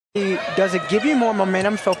Does it give you more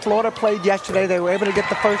momentum? So Florida played yesterday. They were able to get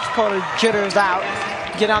the first quarter jitters out,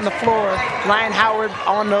 get on the floor. Rhyne Howard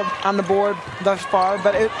on the board thus far,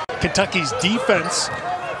 but Kentucky's defense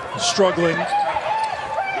struggling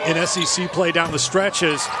in SEC play down the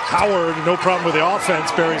stretches. Howard, no problem with the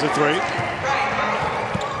offense, buries a three.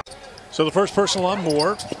 So the first personal on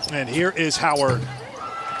Moore, and here is Howard.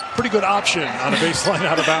 Pretty good option on a baseline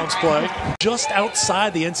out of bounds play. Just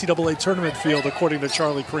outside the NCAA tournament field, according to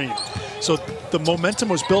Charlie Crean. So the momentum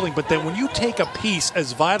was building, but then when you take a piece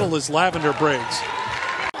as vital as Lavender Briggs,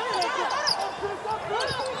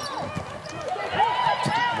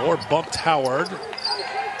 Moore bumped Howard.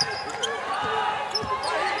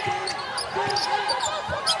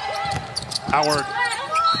 Howard,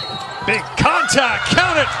 big contact,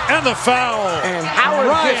 count it, and the foul. And Howard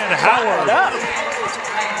Rhyne Howard up.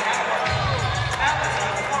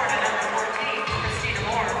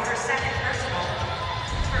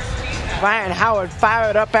 Rhyne Howard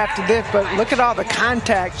fired up after this, but look at all the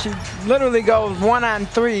contact. She literally goes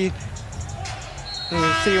 1-on-3. And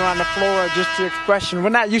you see her on the floor, just the expression. We're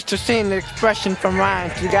not used to seeing the expression from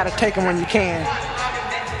Rhyne, so you got to take them when you can.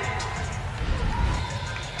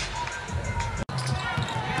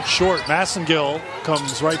 Short, Massengill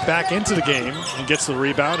comes right back into the game and gets the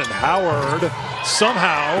rebound, and Howard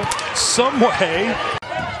somehow, some way.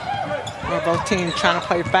 Well, both teams trying to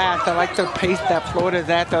play fast. I like the pace that Florida's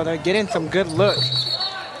at, though. They're getting some good looks.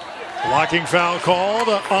 Blocking foul called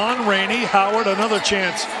on Rainey. Howard, another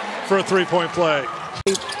chance for a three-point play.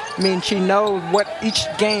 I mean, she knows what each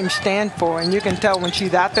game stands for, and you can tell when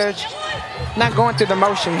she's out there, she's not going through the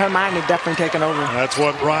motion. Her mind is definitely taking over. That's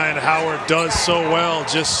what Rhyne Howard does so well.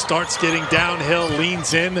 Just starts getting downhill,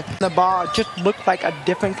 leans in. The ball just looked like a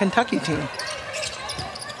different Kentucky team.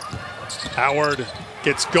 Howard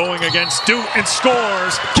gets going against Duke and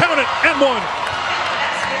scores. Count it, and one.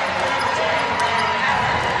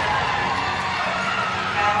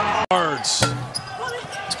 Yards.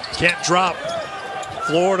 Can't drop.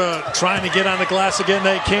 Florida trying to get on the glass again.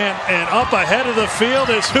 They can't. And up ahead of the field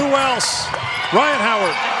is who else? Rhyne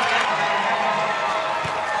Howard.